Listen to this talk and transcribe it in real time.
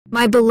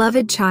My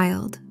beloved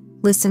child,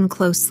 listen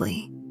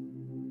closely.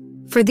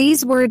 For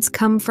these words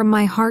come from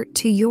my heart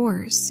to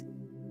yours.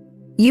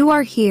 You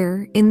are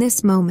here in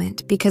this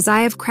moment because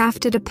I have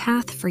crafted a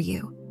path for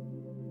you,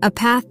 a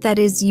path that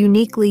is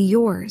uniquely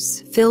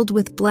yours, filled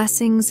with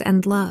blessings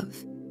and love.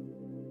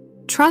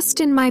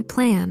 Trust in my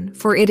plan,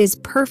 for it is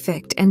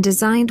perfect and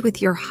designed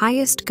with your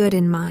highest good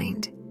in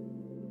mind.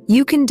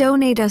 You can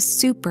donate us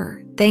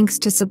super thanks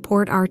to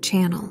support our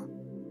channel.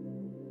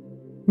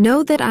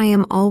 Know that I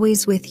am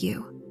always with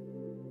you,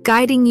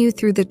 guiding you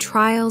through the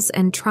trials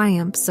and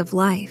triumphs of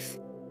life.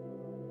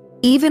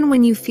 Even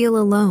when you feel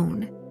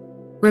alone,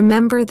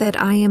 remember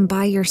that I am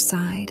by your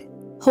side,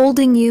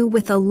 holding you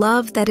with a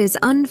love that is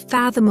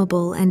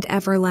unfathomable and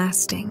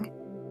everlasting.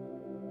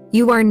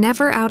 You are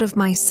never out of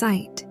my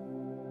sight,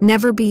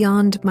 never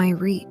beyond my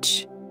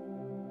reach.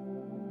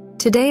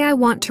 Today I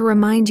want to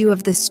remind you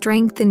of the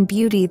strength and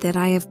beauty that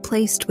I have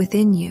placed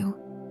within you.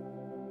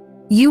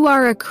 You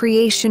are a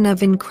creation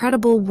of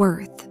incredible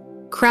worth,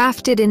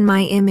 crafted in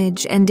my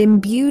image and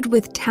imbued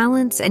with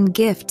talents and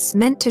gifts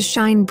meant to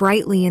shine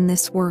brightly in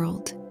this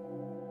world.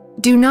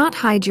 Do not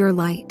hide your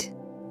light,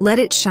 let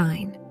it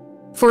shine,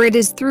 for it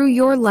is through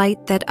your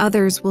light that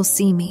others will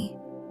see me.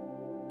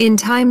 In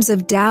times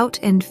of doubt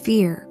and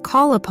fear,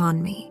 call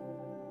upon me.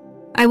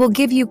 I will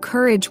give you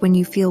courage when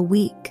you feel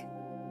weak,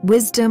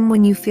 wisdom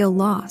when you feel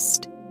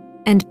lost,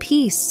 and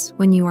peace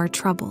when you are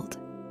troubled.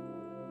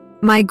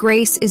 My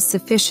grace is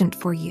sufficient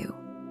for you.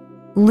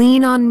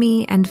 Lean on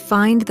me and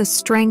find the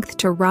strength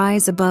to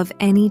rise above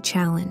any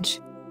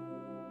challenge.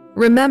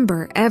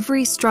 Remember,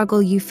 every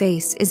struggle you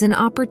face is an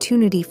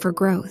opportunity for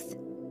growth.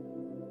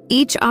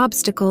 Each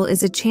obstacle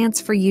is a chance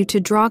for you to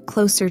draw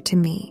closer to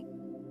me,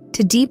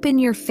 to deepen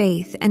your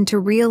faith and to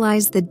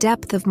realize the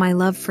depth of my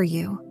love for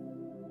you.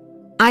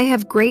 I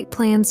have great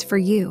plans for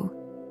you,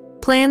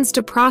 plans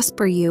to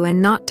prosper you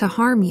and not to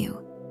harm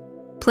you,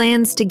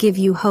 plans to give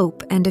you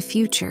hope and a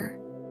future.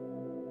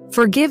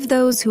 Forgive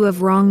those who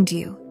have wronged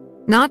you,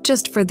 not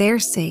just for their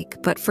sake,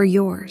 but for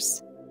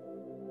yours.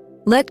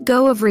 Let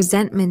go of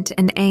resentment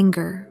and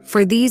anger,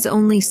 for these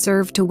only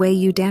serve to weigh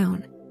you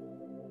down.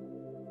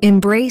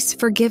 Embrace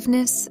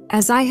forgiveness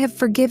as I have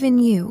forgiven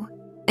you,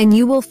 and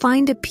you will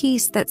find a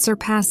peace that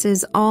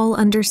surpasses all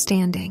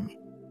understanding.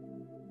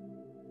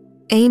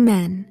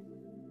 Amen.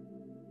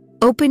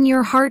 Open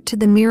your heart to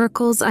the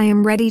miracles I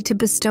am ready to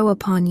bestow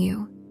upon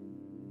you.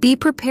 Be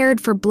prepared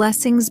for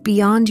blessings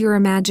beyond your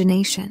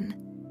imagination.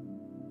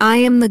 I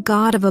am the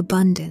God of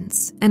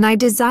abundance, and I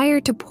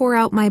desire to pour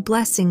out my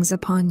blessings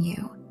upon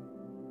you.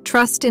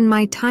 Trust in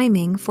my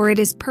timing, for it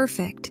is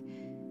perfect,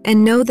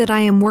 and know that I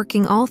am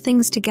working all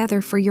things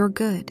together for your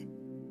good.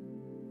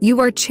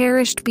 You are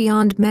cherished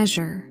beyond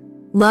measure,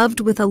 loved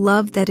with a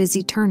love that is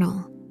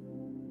eternal.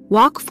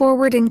 Walk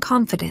forward in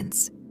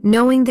confidence,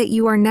 knowing that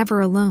you are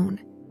never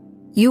alone.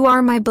 You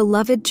are my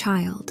beloved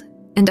child,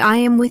 and I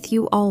am with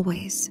you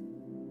always.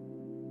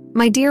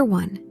 My dear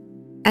one,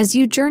 as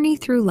you journey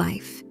through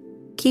life,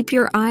 keep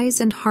your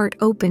eyes and heart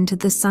open to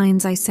the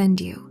signs I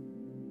send you.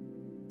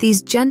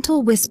 These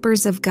gentle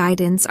whispers of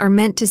guidance are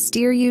meant to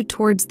steer you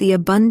towards the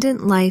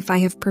abundant life I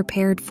have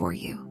prepared for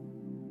you.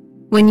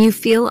 When you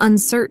feel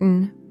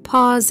uncertain,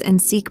 pause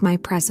and seek my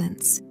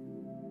presence.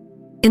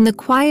 In the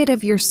quiet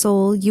of your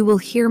soul, you will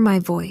hear my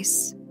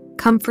voice,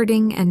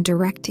 comforting and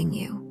directing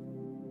you.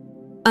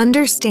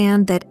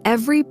 Understand that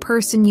every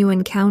person you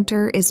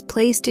encounter is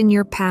placed in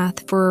your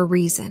path for a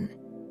reason.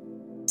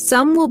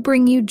 Some will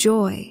bring you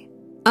joy,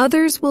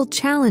 others will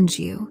challenge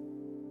you,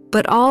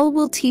 but all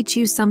will teach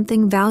you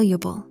something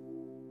valuable.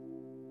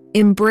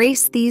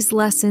 Embrace these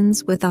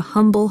lessons with a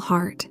humble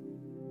heart,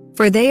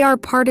 for they are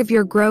part of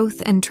your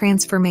growth and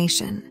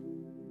transformation.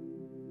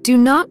 Do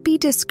not be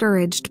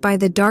discouraged by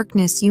the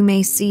darkness you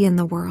may see in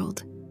the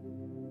world.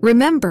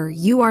 Remember,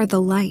 you are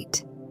the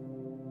light.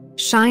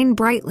 Shine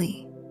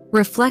brightly,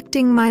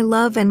 reflecting my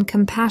love and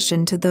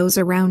compassion to those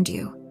around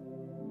you.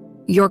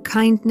 Your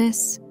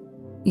kindness,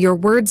 your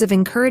words of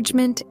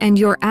encouragement, and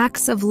your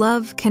acts of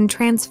love can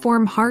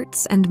transform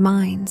hearts and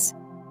minds.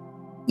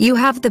 You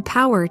have the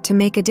power to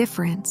make a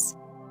difference.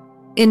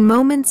 In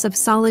moments of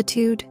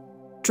solitude,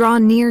 draw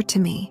near to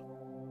me.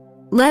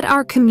 Let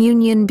our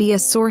communion be a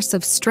source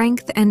of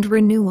strength and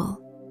renewal.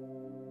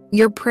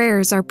 Your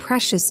prayers are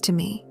precious to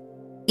me,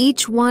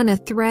 each one a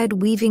thread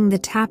weaving the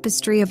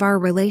tapestry of our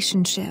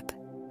relationship.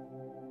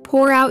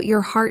 Pour out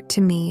your heart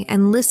to me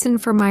and listen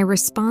for my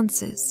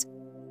responses,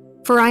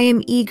 for I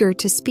am eager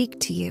to speak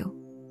to you.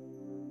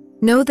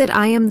 Know that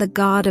I am the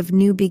God of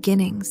new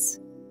beginnings.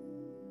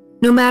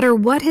 No matter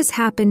what has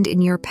happened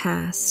in your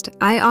past,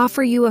 I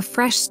offer you a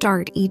fresh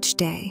start each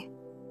day.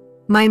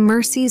 My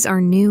mercies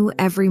are new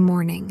every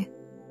morning.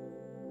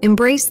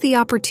 Embrace the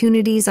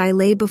opportunities I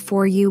lay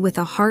before you with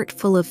a heart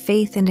full of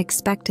faith and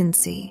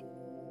expectancy.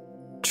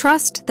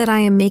 Trust that I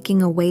am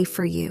making a way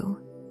for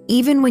you,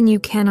 even when you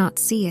cannot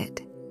see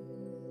it.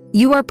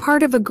 You are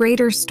part of a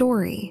greater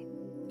story,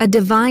 a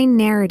divine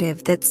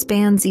narrative that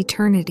spans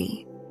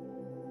eternity.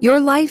 Your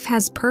life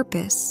has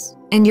purpose,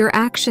 and your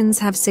actions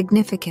have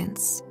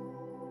significance.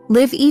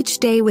 Live each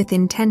day with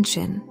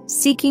intention,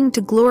 seeking to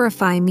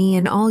glorify me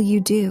in all you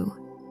do.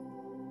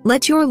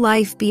 Let your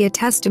life be a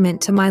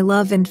testament to my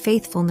love and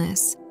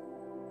faithfulness.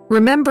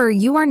 Remember,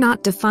 you are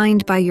not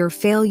defined by your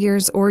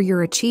failures or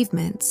your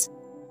achievements,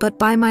 but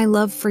by my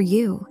love for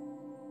you.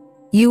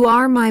 You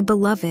are my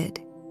beloved,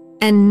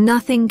 and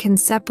nothing can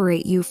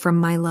separate you from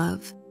my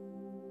love.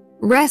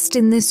 Rest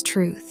in this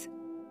truth.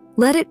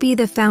 Let it be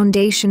the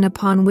foundation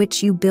upon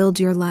which you build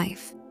your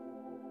life.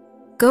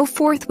 Go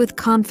forth with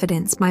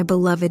confidence, my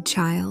beloved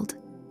child.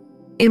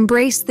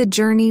 Embrace the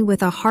journey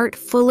with a heart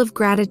full of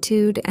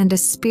gratitude and a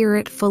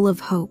spirit full of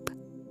hope.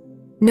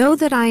 Know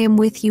that I am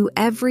with you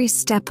every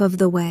step of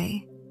the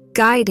way,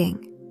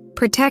 guiding,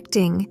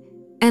 protecting,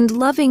 and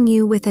loving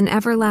you with an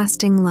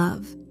everlasting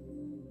love.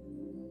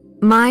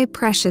 My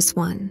precious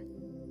one,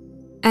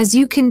 as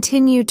you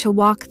continue to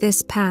walk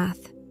this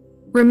path,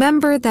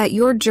 remember that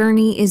your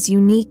journey is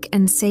unique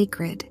and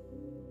sacred.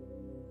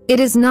 It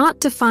is not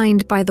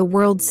defined by the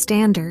world's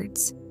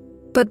standards,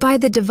 but by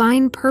the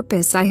divine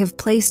purpose I have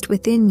placed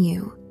within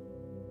you.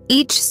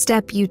 Each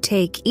step you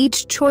take,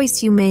 each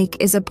choice you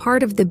make is a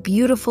part of the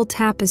beautiful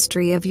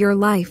tapestry of your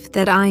life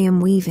that I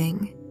am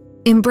weaving.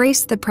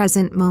 Embrace the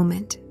present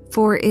moment,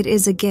 for it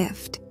is a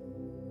gift.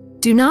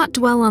 Do not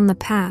dwell on the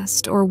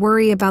past or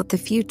worry about the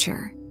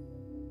future.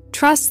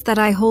 Trust that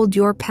I hold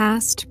your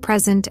past,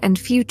 present, and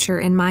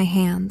future in my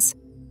hands.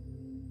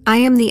 I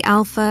am the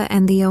Alpha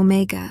and the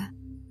Omega,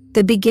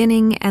 the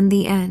beginning and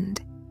the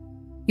end.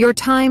 Your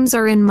times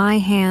are in my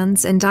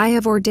hands, and I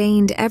have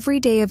ordained every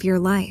day of your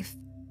life.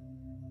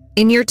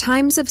 In your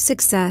times of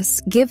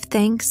success, give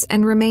thanks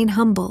and remain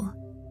humble.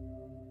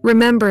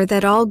 Remember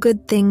that all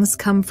good things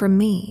come from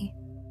me.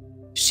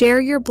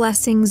 Share your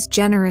blessings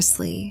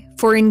generously,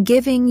 for in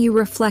giving you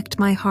reflect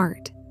my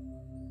heart.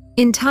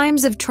 In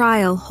times of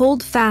trial,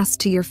 hold fast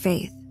to your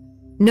faith.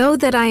 Know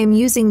that I am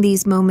using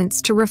these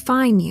moments to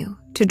refine you,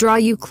 to draw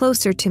you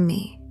closer to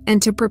me, and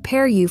to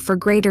prepare you for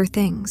greater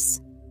things.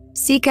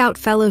 Seek out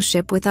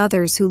fellowship with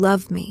others who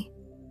love me.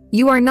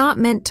 You are not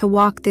meant to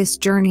walk this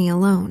journey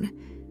alone.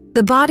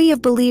 The body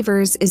of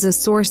believers is a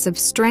source of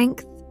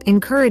strength,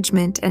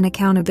 encouragement, and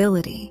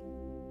accountability.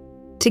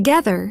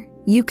 Together,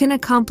 you can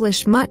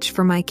accomplish much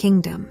for my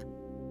kingdom.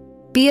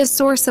 Be a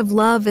source of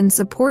love and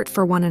support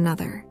for one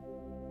another,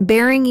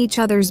 bearing each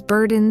other's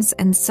burdens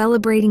and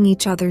celebrating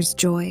each other's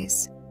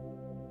joys.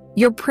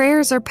 Your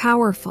prayers are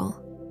powerful.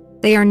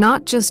 They are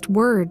not just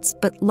words,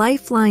 but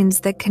lifelines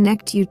that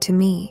connect you to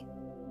me.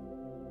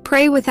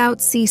 Pray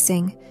without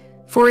ceasing,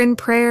 for in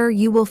prayer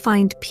you will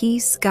find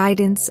peace,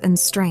 guidance, and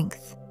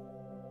strength.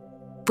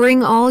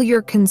 Bring all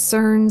your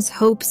concerns,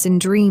 hopes,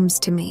 and dreams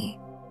to me.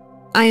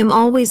 I am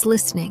always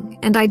listening,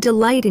 and I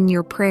delight in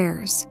your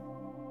prayers.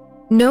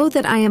 Know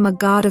that I am a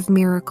God of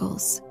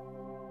miracles.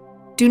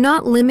 Do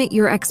not limit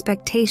your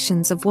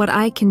expectations of what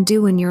I can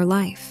do in your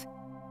life.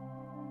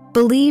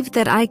 Believe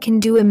that I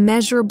can do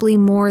immeasurably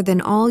more than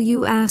all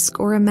you ask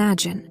or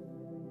imagine,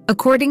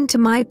 according to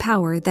my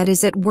power that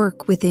is at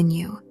work within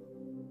you.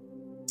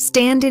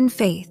 Stand in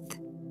faith,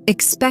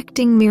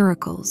 expecting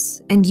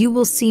miracles, and you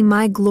will see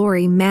my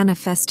glory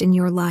manifest in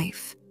your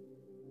life.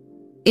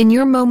 In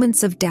your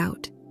moments of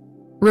doubt,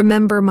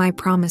 remember my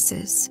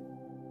promises.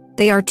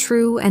 They are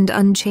true and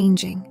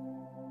unchanging.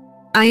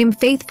 I am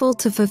faithful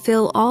to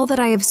fulfill all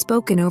that I have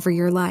spoken over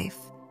your life.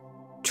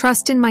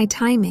 Trust in my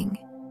timing,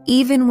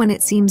 even when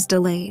it seems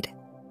delayed.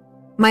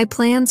 My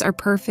plans are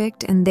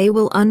perfect, and they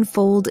will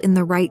unfold in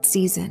the right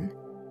season.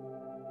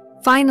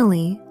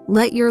 Finally,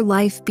 let your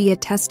life be a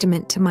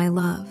testament to my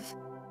love.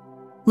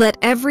 Let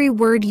every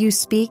word you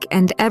speak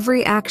and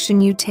every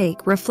action you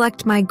take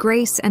reflect my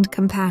grace and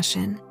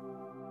compassion.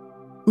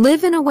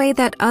 Live in a way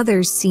that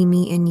others see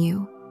me in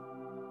you.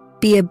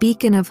 Be a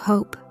beacon of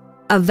hope,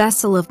 a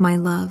vessel of my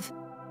love,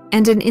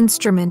 and an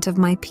instrument of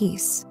my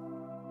peace.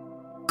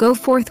 Go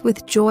forth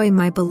with joy,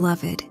 my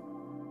beloved.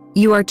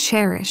 You are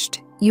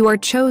cherished, you are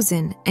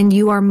chosen, and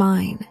you are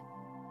mine.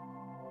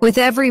 With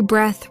every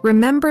breath,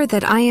 remember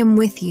that I am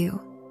with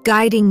you,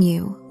 guiding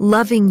you,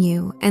 loving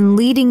you, and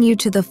leading you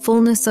to the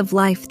fullness of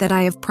life that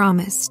I have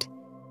promised.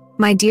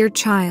 My dear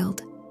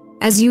child,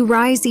 as you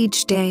rise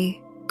each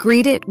day,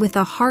 greet it with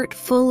a heart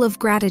full of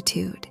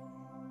gratitude.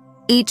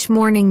 Each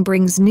morning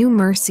brings new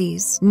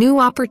mercies, new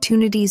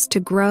opportunities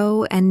to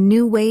grow, and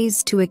new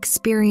ways to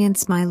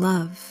experience my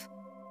love.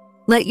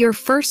 Let your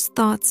first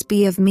thoughts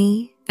be of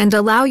me, and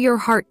allow your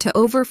heart to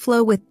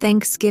overflow with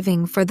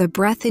thanksgiving for the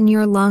breath in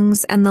your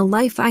lungs and the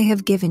life I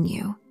have given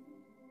you.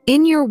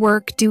 In your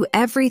work, do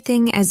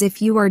everything as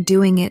if you are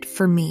doing it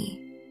for me.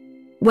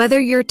 Whether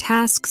your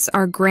tasks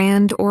are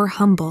grand or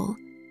humble,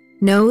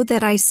 know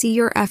that I see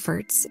your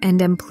efforts and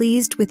am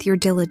pleased with your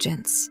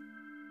diligence.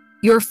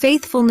 Your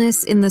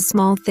faithfulness in the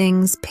small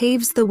things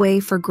paves the way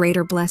for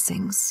greater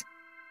blessings.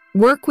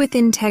 Work with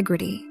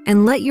integrity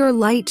and let your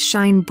light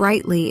shine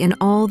brightly in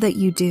all that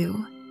you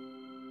do.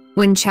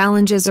 When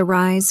challenges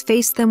arise,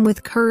 face them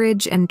with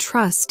courage and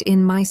trust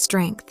in my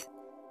strength.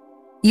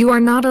 You are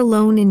not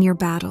alone in your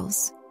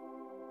battles.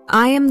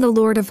 I am the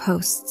Lord of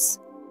hosts,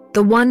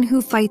 the one who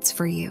fights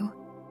for you.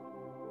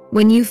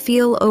 When you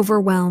feel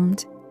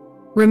overwhelmed,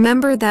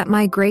 remember that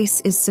my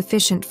grace is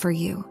sufficient for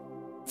you,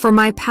 for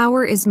my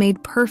power is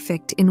made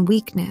perfect in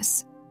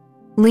weakness.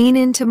 Lean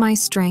into my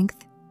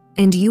strength,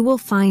 and you will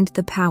find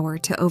the power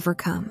to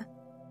overcome.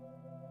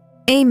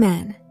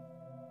 Amen.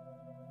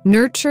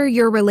 Nurture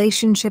your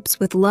relationships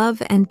with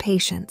love and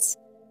patience.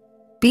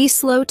 Be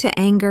slow to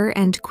anger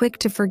and quick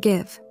to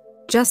forgive,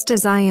 just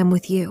as I am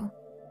with you.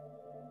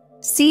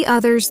 See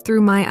others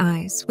through my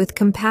eyes with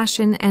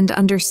compassion and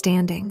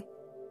understanding.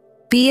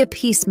 Be a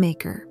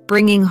peacemaker,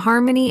 bringing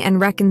harmony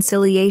and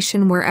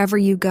reconciliation wherever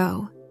you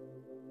go.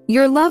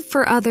 Your love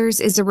for others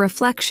is a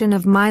reflection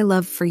of my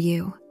love for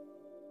you.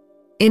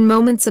 In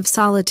moments of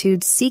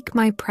solitude, seek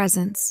my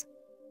presence.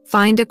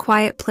 Find a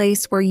quiet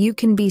place where you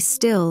can be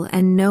still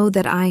and know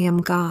that I am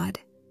God.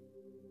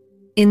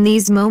 In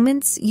these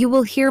moments, you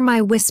will hear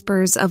my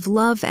whispers of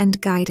love and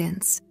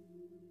guidance.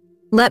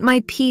 Let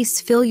my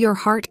peace fill your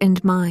heart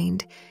and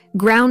mind,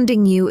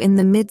 grounding you in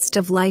the midst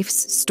of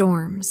life's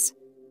storms.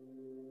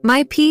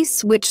 My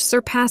peace, which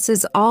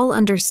surpasses all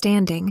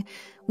understanding,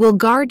 will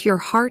guard your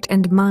heart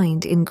and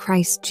mind in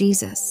Christ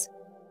Jesus.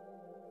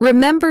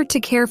 Remember to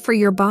care for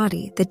your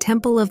body, the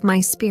temple of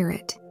my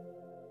spirit.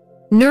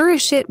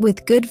 Nourish it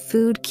with good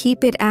food,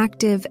 keep it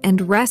active,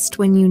 and rest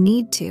when you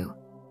need to.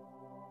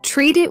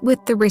 Treat it with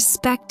the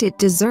respect it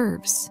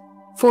deserves,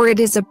 for it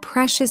is a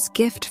precious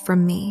gift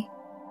from me.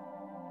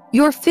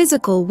 Your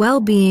physical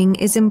well-being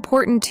is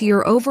important to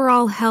your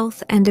overall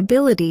health and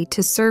ability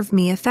to serve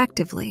me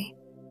effectively.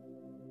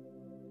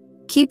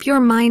 Keep your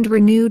mind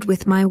renewed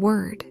with my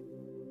word.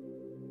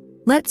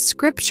 Let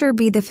Scripture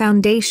be the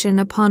foundation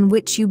upon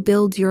which you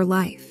build your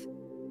life.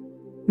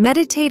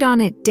 Meditate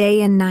on it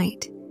day and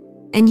night,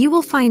 and you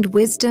will find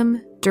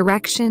wisdom,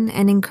 direction,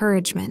 and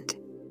encouragement.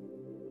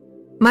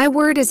 My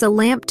word is a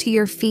lamp to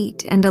your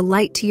feet and a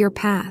light to your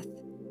path.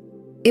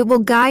 It will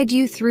guide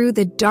you through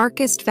the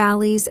darkest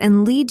valleys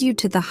and lead you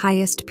to the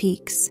highest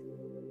peaks.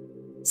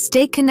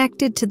 Stay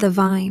connected to the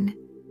vine,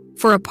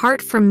 for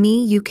apart from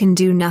me you can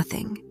do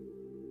nothing.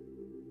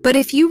 But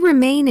if you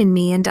remain in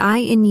me and I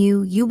in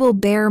you, you will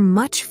bear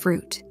much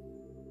fruit.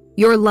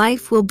 Your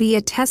life will be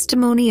a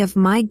testimony of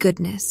my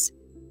goodness,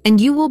 and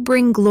you will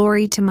bring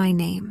glory to my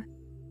name.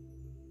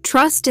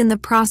 Trust in the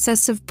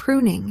process of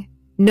pruning,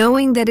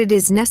 knowing that it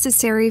is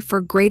necessary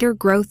for greater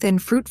growth and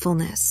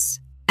fruitfulness.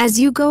 As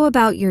you go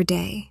about your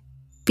day,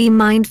 be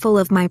mindful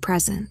of my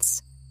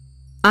presence.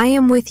 I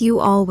am with you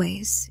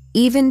always,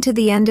 even to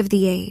the end of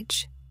the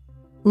age.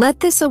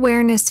 Let this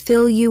awareness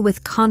fill you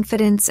with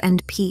confidence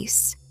and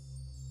peace.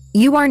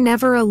 You are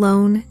never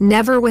alone,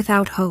 never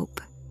without hope,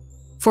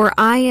 for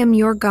I am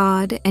your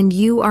God and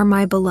you are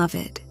my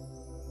beloved.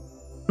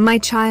 My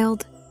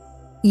child,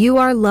 you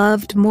are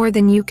loved more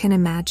than you can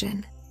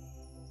imagine.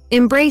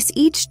 Embrace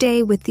each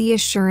day with the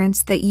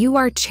assurance that you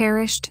are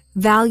cherished,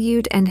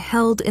 valued, and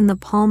held in the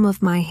palm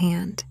of my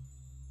hand.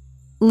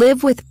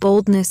 Live with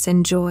boldness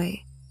and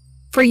joy,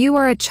 for you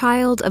are a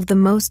child of the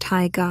Most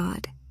High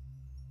God.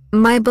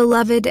 My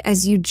beloved,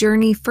 as you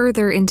journey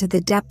further into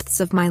the depths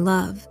of my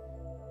love,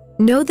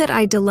 know that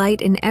I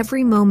delight in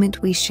every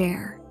moment we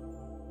share.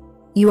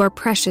 You are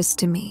precious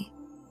to me,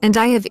 and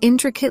I have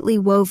intricately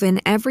woven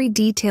every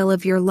detail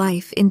of your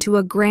life into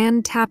a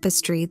grand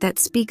tapestry that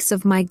speaks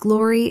of my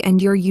glory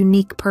and your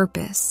unique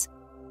purpose.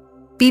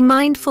 Be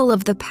mindful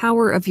of the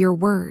power of your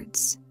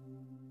words.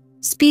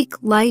 Speak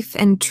life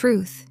and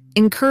truth,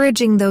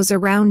 encouraging those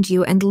around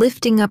you and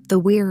lifting up the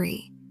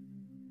weary.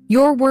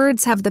 Your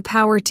words have the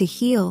power to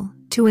heal,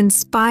 to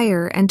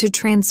inspire, and to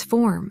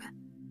transform.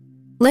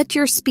 Let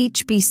your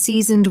speech be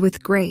seasoned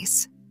with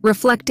grace,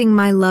 reflecting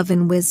my love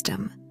and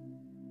wisdom.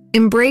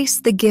 Embrace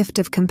the gift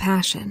of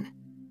compassion.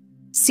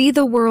 See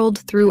the world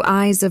through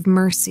eyes of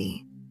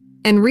mercy,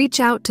 and reach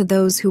out to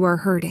those who are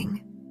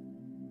hurting.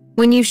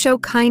 When you show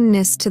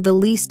kindness to the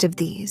least of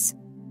these,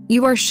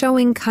 you are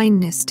showing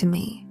kindness to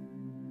me.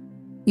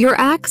 Your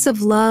acts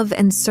of love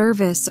and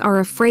service are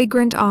a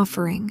fragrant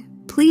offering,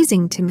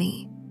 pleasing to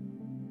me.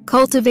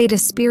 Cultivate a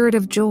spirit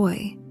of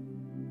joy.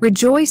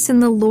 Rejoice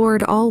in the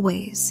Lord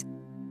always.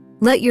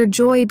 Let your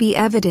joy be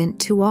evident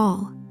to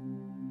all.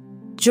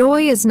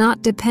 Joy is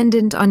not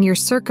dependent on your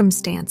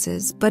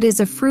circumstances, but is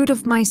a fruit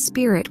of my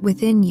spirit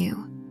within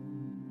you.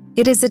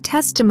 It is a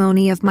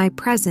testimony of my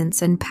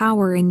presence and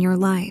power in your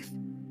life.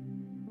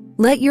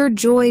 Let your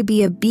joy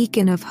be a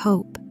beacon of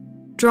hope,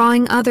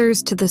 drawing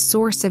others to the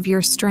source of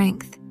your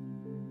strength.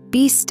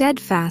 Be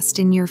steadfast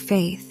in your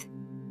faith.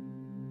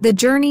 The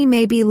journey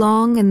may be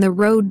long and the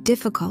road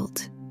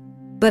difficult,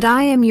 but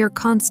I am your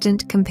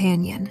constant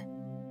companion.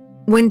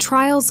 When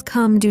trials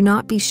come, do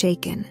not be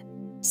shaken.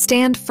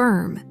 Stand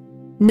firm,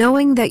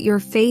 knowing that your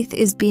faith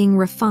is being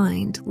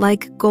refined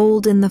like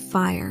gold in the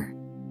fire.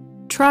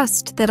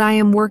 Trust that I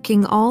am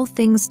working all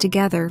things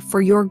together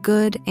for your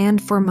good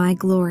and for my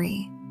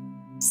glory.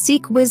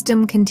 Seek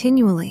wisdom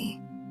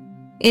continually.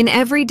 In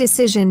every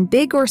decision,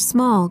 big or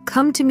small,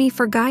 come to me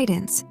for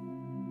guidance.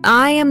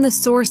 I am the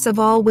source of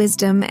all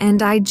wisdom,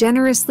 and I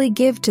generously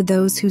give to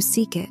those who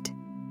seek it.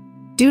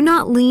 Do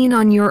not lean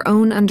on your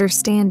own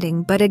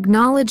understanding, but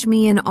acknowledge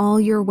me in all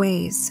your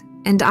ways,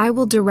 and I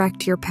will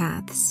direct your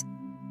paths.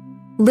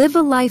 Live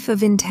a life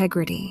of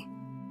integrity.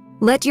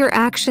 Let your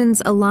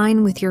actions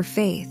align with your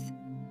faith.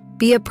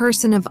 Be a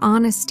person of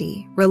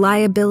honesty,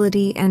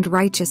 reliability, and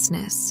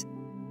righteousness.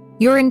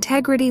 Your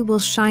integrity will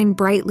shine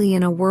brightly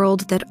in a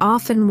world that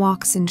often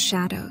walks in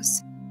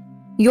shadows.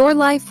 Your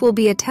life will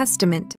be a testament